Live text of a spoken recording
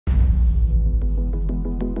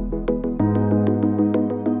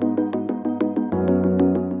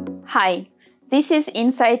Hi, this is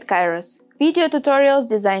INSIDE KAIROS, video tutorials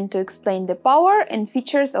designed to explain the power and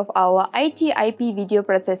features of our IP video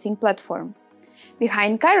processing platform.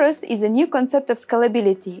 Behind KAIROS is a new concept of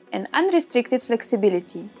scalability and unrestricted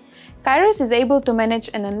flexibility. KAIROS is able to manage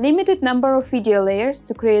an unlimited number of video layers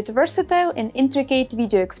to create versatile and intricate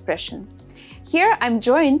video expression. Here I'm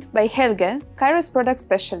joined by Helge, KAIROS product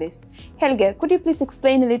specialist. Helge, could you please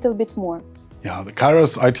explain a little bit more? Yeah, the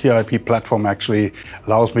KAIROS IP platform actually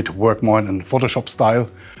allows me to work more in Photoshop style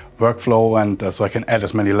workflow, and so I can add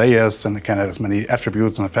as many layers and I can add as many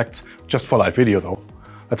attributes and effects just for live video though.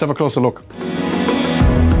 Let's have a closer look.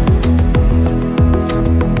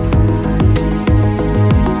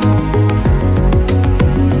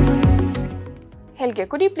 Helge,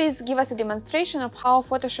 could you please give us a demonstration of how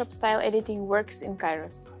Photoshop style editing works in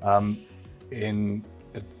KAIROS? In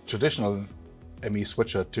a traditional ME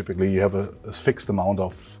switcher, typically you have a fixed amount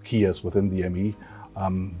of keys within the ME.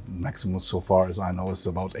 Maximum so far as I know is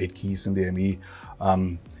about 8 keys in the ME.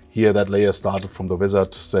 Here that layer started from the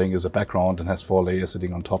wizard saying is a background and has 4 layers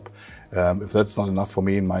sitting on top. If that's not enough for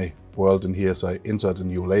me in my world in here, so I insert a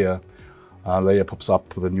new layer. Layer pops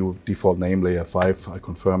up with a new default name, layer 5. I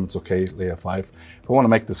confirm it's okay, layer 5. If I want to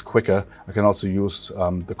make this quicker, I can also use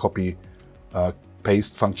the copy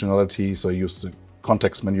paste functionality. So I use the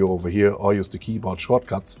context menu over here or use the keyboard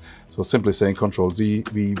shortcuts. So simply saying Control Z,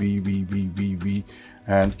 V,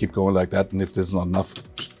 and keep going like that. And if this is not enough,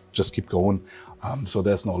 just keep going. So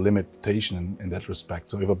there's no limitation in that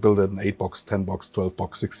respect. So if I build an 8 box, 10 box, 12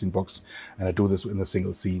 box, 16 box, and I do this in a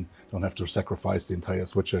single scene, don't have to sacrifice the entire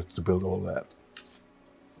switcher to build all that.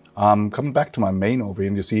 Coming back to my main over here,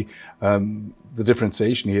 and you see the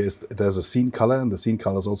differentiation here is there's a scene color, and the scene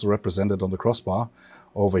color is also represented on the crossbar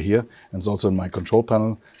over here, and it's also in my control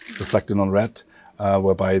panel reflected on red,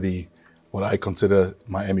 whereby what I consider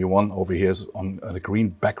my ME1 over here is on a green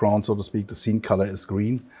background, so to speak. The scene color is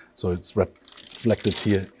green, so it's reflected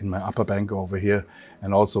here in my upper bank over here,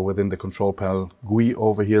 and also within the control panel GUI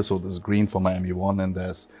over here. So there's green for my ME1 and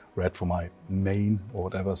there's red for my main or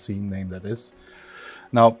whatever scene name that is.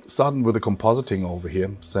 Now, starting with the compositing over here,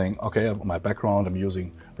 saying, okay, on my background, I'm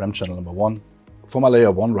using RAM channel number 1. For my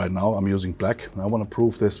layer 1 right now, I'm using black. And I want to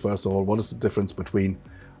prove this first of all. What is the difference between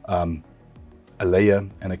a layer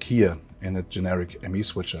and a keyer in a generic ME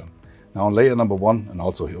switcher? Now on layer number 1, and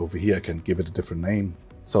also over here, I can give it a different name.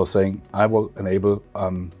 So saying I will enable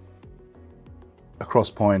a cross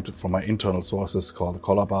point from my internal sources called the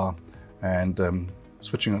color bar, and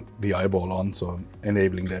switching the eyeball on, so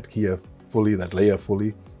enabling that keyer fully, that layer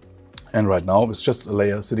fully. And right now it's just a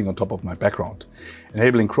layer sitting on top of my background.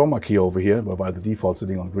 Enabling chromakey over here, whereby the default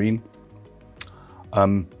sitting on green.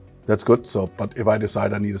 That's good. So, but if I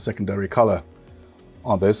decide I need a secondary color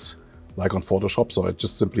on this, like on Photoshop, so I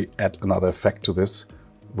just simply add another effect to this,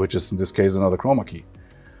 which is in this case another chromakey.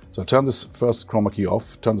 So I turn this first chromakey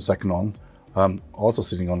off, turn the second on, also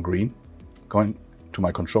sitting on green. Going to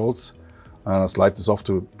my controls, and I slide this off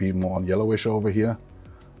to be more on yellowish over here.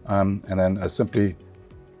 And then I simply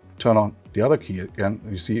turn on the other key again.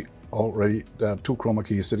 You see already there are 2 chroma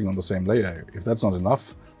keys sitting on the same layer. If that's not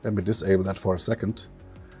enough, let me disable that for a second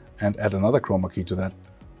and add another chroma key to that.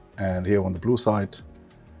 And here on the blue side,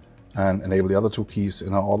 and enable the other 2 keys,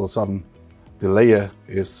 and now all of a sudden the layer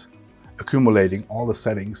is accumulating all the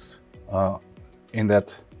settings in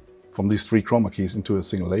that from these 3 chroma keys into a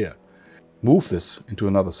single layer. Move this into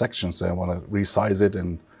another section, so I want to resize it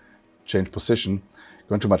and change position.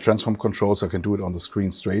 Go into my transform control, so I can do it on the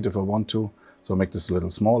screen straight if I want to. So make this a little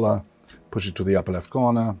smaller, push it to the upper left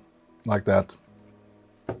corner, like that.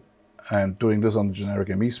 And doing this on the generic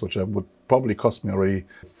ME switcher would probably cost me already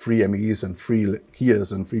 3 MEs and 3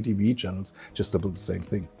 keyers and 3 TVE channels just to build the same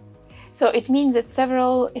thing. So it means that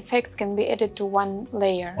several effects can be added to one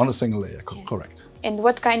layer. On a single layer, yes. Correct. And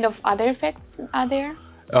what kind of other effects are there?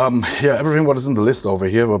 Yeah, everything what is in the list over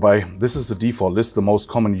here, whereby this is the default list, the most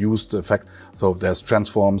common used effect. So there's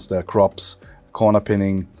transforms, there are crops, corner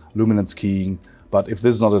pinning, luminance keying. But if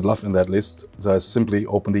this is not enough in that list, so I simply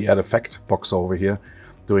open the add effect box over here,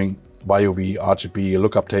 doing YOV, RGB,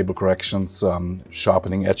 lookup table corrections,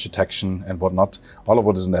 sharpening, edge detection and whatnot. All of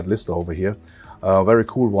what is in that list over here. A very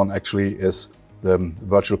cool one actually is the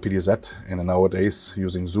virtual PDZ in nowadays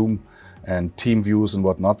using Zoom and team views and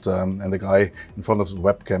whatnot, and the guy in front of the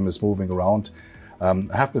webcam is moving around. I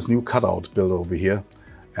have this new cutout built over here,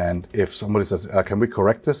 and if somebody says, can we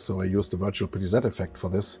correct this? So I use the virtual PDZ effect for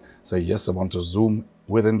this. Say, yes, I want to zoom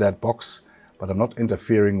within that box, but I'm not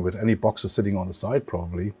interfering with any boxes sitting on the side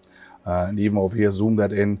probably. And even over here, zoom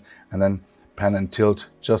that in, and then pan and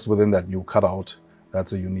tilt just within that new cutout.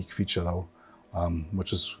 That's a unique feature though,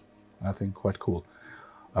 which is, I think, quite cool.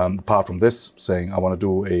 Apart from this, saying I want to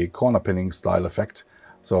do a corner pinning style effect.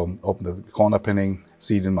 So open the corner pinning,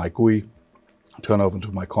 see it in my GUI, turn over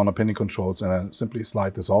to my corner pinning controls, and then simply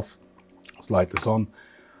slide this off, slide this on,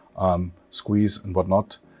 squeeze and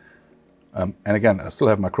whatnot. And again, I still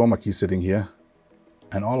have my chroma key sitting here,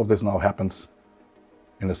 and all of this now happens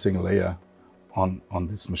in a single layer on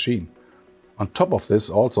this machine. On top of this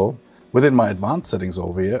also, within my advanced settings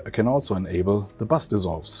over here, I can also enable the bus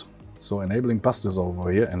dissolves. So enabling bus dissolve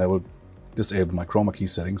over here, and I will disable my chroma key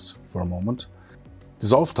settings for a moment.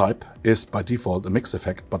 Dissolve type is by default a mix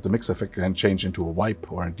effect, but the mix effect can change into a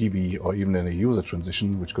wipe or a DV or even in a user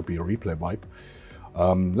transition, which could be a replay wipe.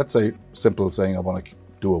 Let's say simple saying I want to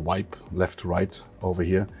do a wipe left to right over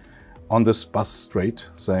here on this bus straight,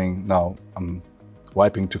 saying now I'm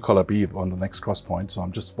wiping to color B on the next cross point. So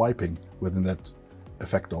I'm just wiping within that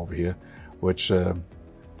effect over here, which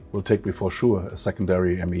will take me for sure a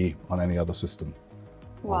secondary ME on any other system.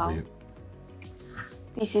 Wow. Over here.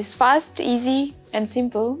 This is fast, easy, and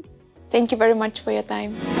simple. Thank you very much for your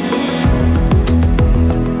time.